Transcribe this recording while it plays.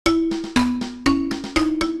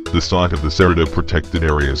The site of the Cerrado protected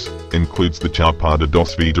areas includes the Chapada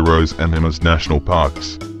dos Veadeiros and Emas national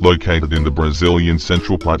parks, located in the Brazilian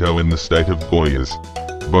Central Plateau in the state of Goiás.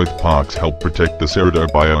 Both parks help protect the Cerrado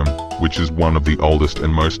biome, which is one of the oldest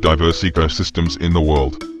and most diverse ecosystems in the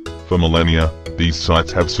world. For millennia, these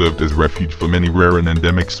sites have served as refuge for many rare and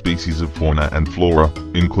endemic species of fauna and flora,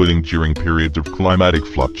 including during periods of climatic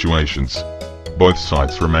fluctuations. Both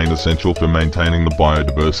sites remain essential for maintaining the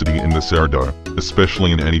biodiversity in the Cerrado,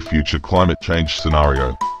 especially in any future climate change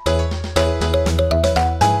scenario.